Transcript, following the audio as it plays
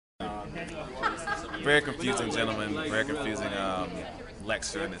Very confusing gentleman, very confusing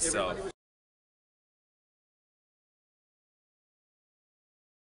lecture in itself.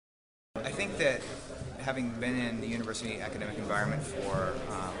 I think that having been in the university academic environment for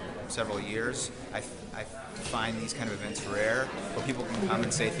several years, I find these kind of events rare, where people can come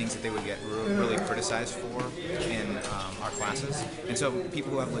and say things that they would get really criticized for in our classes. And so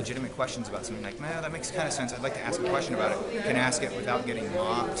people who have legitimate questions about something like, man, that makes kind of sense, I'd like to ask a question about it, can ask it without getting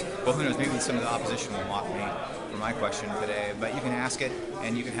mocked. Well, who knows, maybe some of the opposition will mock me for my question today, but you can ask it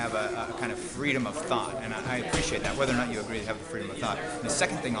and you can have a kind of freedom of thought, and I appreciate that, whether or not you agree to have the freedom of thought. And the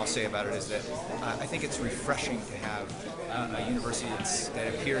second thing I'll say about it is that I think it's refreshing to have a university that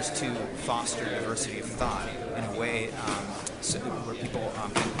appears to foster diversity of thought in a way where people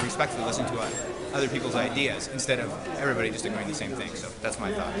can respectfully listen to other people's ideas instead of everybody just agreeing the same thing. So that's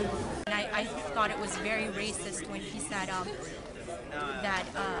my thought. And I thought it was very racist when he said that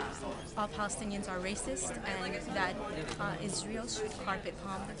all Palestinians are racist and that Israel should carpet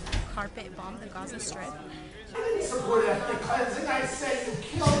bomb the Gaza Strip. I didn't support ethnic cleansing. I say you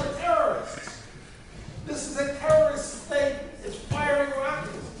kill the terrorists. This is a terrorist state. It's firing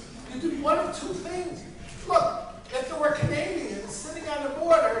rockets. You do one of two things. Look, if there were Canadians sitting on the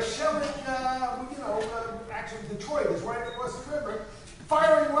border shelling, actually Detroit is right across the river,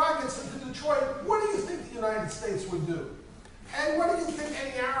 firing rockets into Detroit, what do you think the United States would do? And what do you think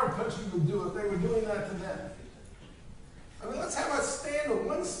any Arab country would do if they were doing that to them? I mean, let's have a standard,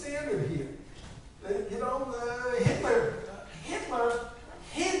 one standard here. Hitler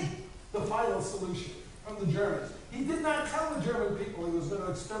hid the final solution from the Germans. He did not tell the German people he was going to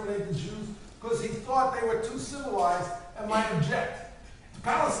exterminate the Jews because he thought they were too civilized and might object. The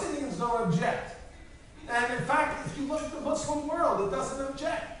Palestinians don't object. And in fact, if you look at the Muslim world, it doesn't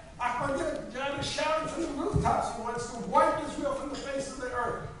object. Ahmadinejad is shouting from the rooftops. He wants to wipe Israel from the face of the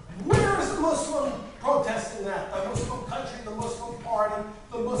earth. Where is the Muslim protesting that? The Muslim country, the Muslim party,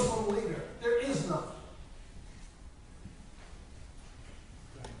 the Muslim leader? There is none.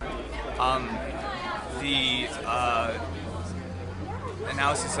 The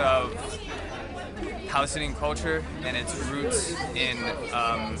analysis of Palestinian culture and its roots in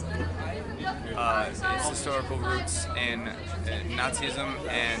its historical roots in Nazism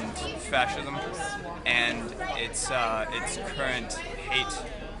and fascism, and its current hate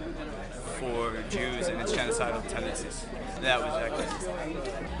for Jews and its genocidal tendencies. That was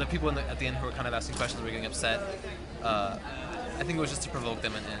accurate. The people at the end who were kind of asking questions were getting upset. I think it was just to provoke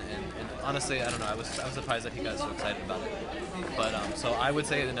them, and honestly, I don't know. I was surprised that he got so excited about it. But so I would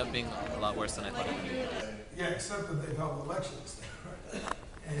say it ended up being a lot worse than I thought it would be. Yeah, except that they've held elections there, right?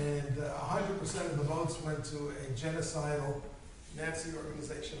 And 100% of the votes went to a genocidal Nazi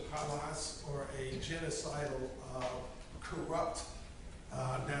organization, Hamas, or a genocidal, corrupt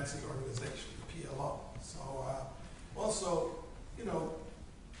Nazi organization, PLO. So also,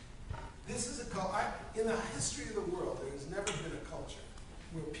 this is a culture. In the history of the world, there has never been a culture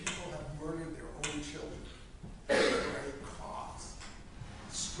where people have murdered their own children for a cause.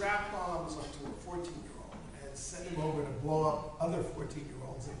 Strap bombs onto a 14-year-old and send him over to blow up other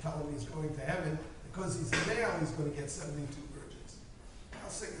 14-year-olds and tell him he's going to heaven because he's a male, he's going to get 72 virgins. How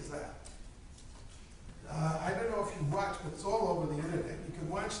sick is that? I don't know if you watch, but it's all over the internet. You can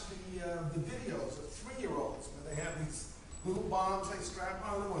watch the videos of 3-year-olds where they have these little bombs they strap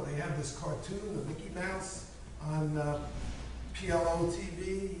on them, or they have this cartoon, the Mickey Mouse, on PLO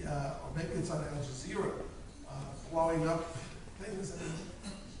TV, or maybe it's on Al Jazeera, blowing up things.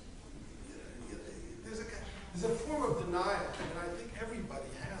 There's a form of denial, and I think everybody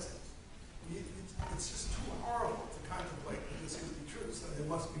has it. It's just too horrible to contemplate that this could be true, so there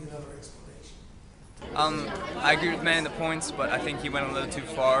must be another explanation. I agree with many of the points, but I think he went a little too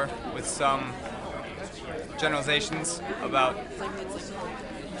far with some generalizations about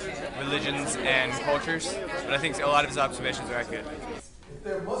religions and cultures, but I think a lot of his observations are accurate. If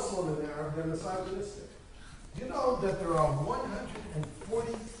they're Muslim and Arab, they're misogynistic. You know that there are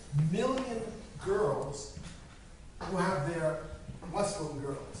 140 million girls who have their Muslim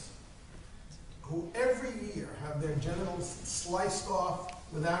girls, who every year have their genitals sliced off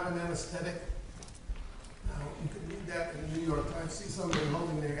without an anesthetic. Now, you can read that in the New York Times. See somebody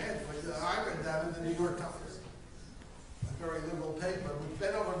holding their head, but I read that in the New York Times. A very liberal paper. We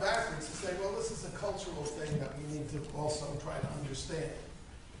bent over backwards to say, well, this is a cultural thing that we need to also try to understand.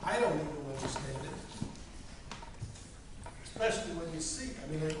 I don't even understand it. Especially when you see,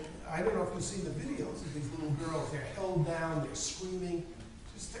 I don't know if you've seen the videos of these little girls. They're held down, they're screaming.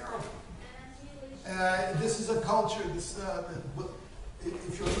 It's just terrible. This is a culture,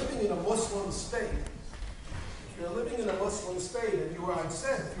 if you're living in a Muslim state, if You're living in a Muslim state, and I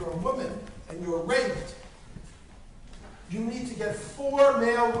said, if you're a woman and you're raped, you need to get 4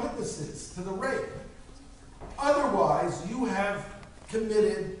 male witnesses to the rape. Otherwise, you have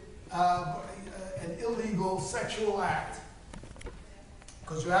committed an illegal sexual act.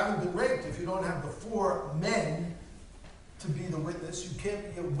 Because you haven't been raped if you don't have the 4 men to be the witness. You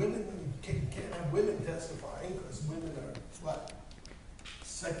can't be women. You can't have women testifying because women are what?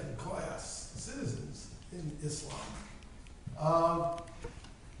 Second-class citizens in Islam.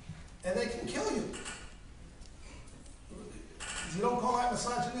 And they can kill you. You don't call that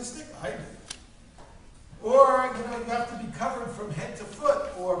misogynistic? I do. Or, you have to be covered from head to foot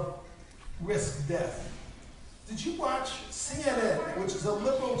or risk death. Did you watch CNN, which is a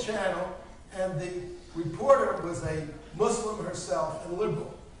liberal channel, and the reporter was a Muslim herself and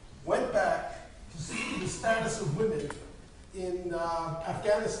liberal, went back to see the status of women in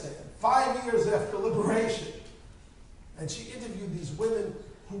Afghanistan 5 years after liberation. And she interviewed these women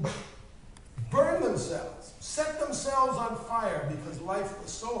who burned themselves, set themselves on fire because life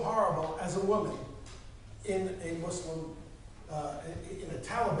was so horrible as a woman in a Muslim, in a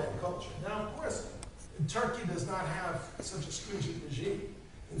Taliban culture. Now, of course, Turkey does not have such a stringent regime.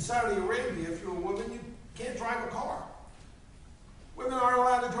 In Saudi Arabia, if you're a woman, you can't drive a car. Women aren't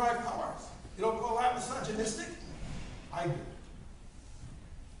allowed to drive cars. You don't call that misogynistic? I do.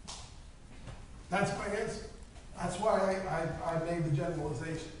 That's my answer. That's why I made the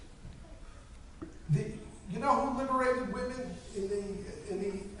generalization. You know who liberated women in the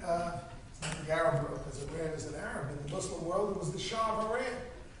it's not the Arab world, because Iran is an Arab. In the Muslim world, it was the Shah of Iran.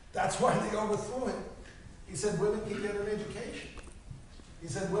 That's why they overthrew him. He said women can get an education. He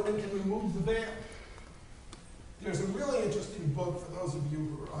said women can remove the veil. There's a really interesting book for those of you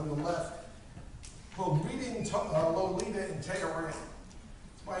who are on the left called Reading Lolita in Tehran.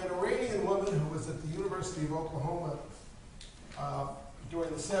 It's by an Iranian woman who was at the University of Oklahoma during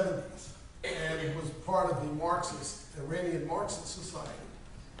the 70s and was part of the Iranian Marxist Society.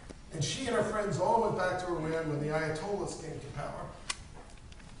 And she and her friends all went back to Iran when the Ayatollahs came to power.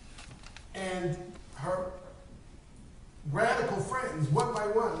 And her radical friends, one by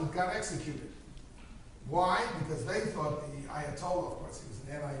one, got executed. Why? Because they thought the Ayatollah, of course, he was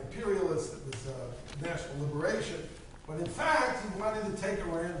an anti-imperialist, it was national liberation, but in fact, he wanted to take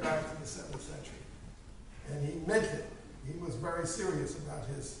Iran back to the 7th century. And he meant it. He was very serious about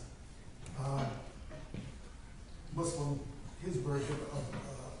his his version of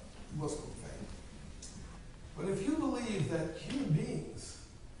Muslim faith. But if you believe that human beings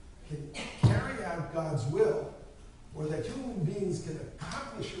can carry out God's will, or that human beings can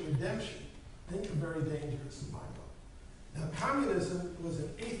accomplish a redemption, then you're very dangerous in my book. Now, communism was an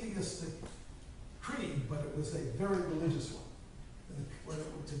atheistic creed, but it was a very religious one.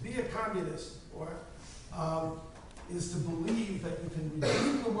 To be a communist is to believe that you can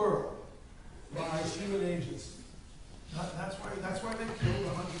redeem the world by human agency. That's why they killed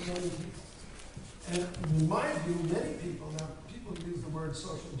 100 million people. And in my view, many people use the word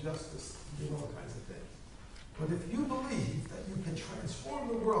social justice to mean all kinds of things. But if you believe that you can transform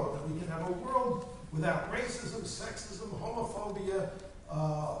the world, that we can have a world without racism, sexism, homophobia,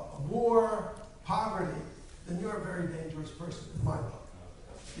 war, poverty, then you're a very dangerous person in my book.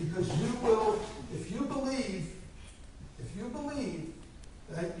 Because you will, if you believe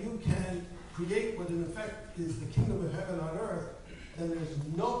that you can create what in effect is the kingdom of heaven on earth, then there's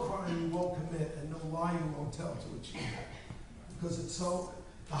no crime you won't commit and no lie you won't tell to achieve that. Because it's so,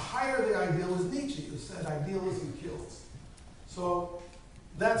 the higher the ideal is Nietzsche, who said idealism kills. So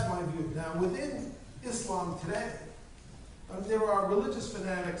that's my view. Now within Islam today, there are religious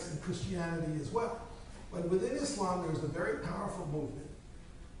fanatics in Christianity as well. But within Islam, there's a very powerful movement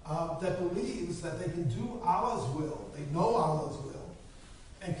that believes that they can do Allah's will, they know Allah's will,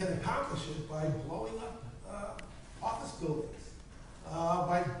 and can accomplish it by blowing up office buildings,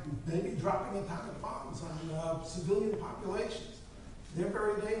 by maybe dropping atomic bombs on civilian populations. They're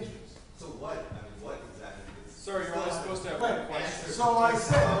very dangerous. So what? I mean, what exactly is... Sorry, you're only supposed to have one question. So I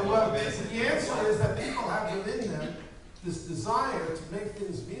said, well, the answer is that people have within them this desire to make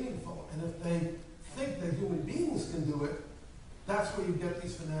things meaningful. And if they think that human beings can do it, that's where you get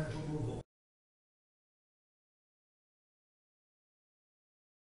these fanatical movements.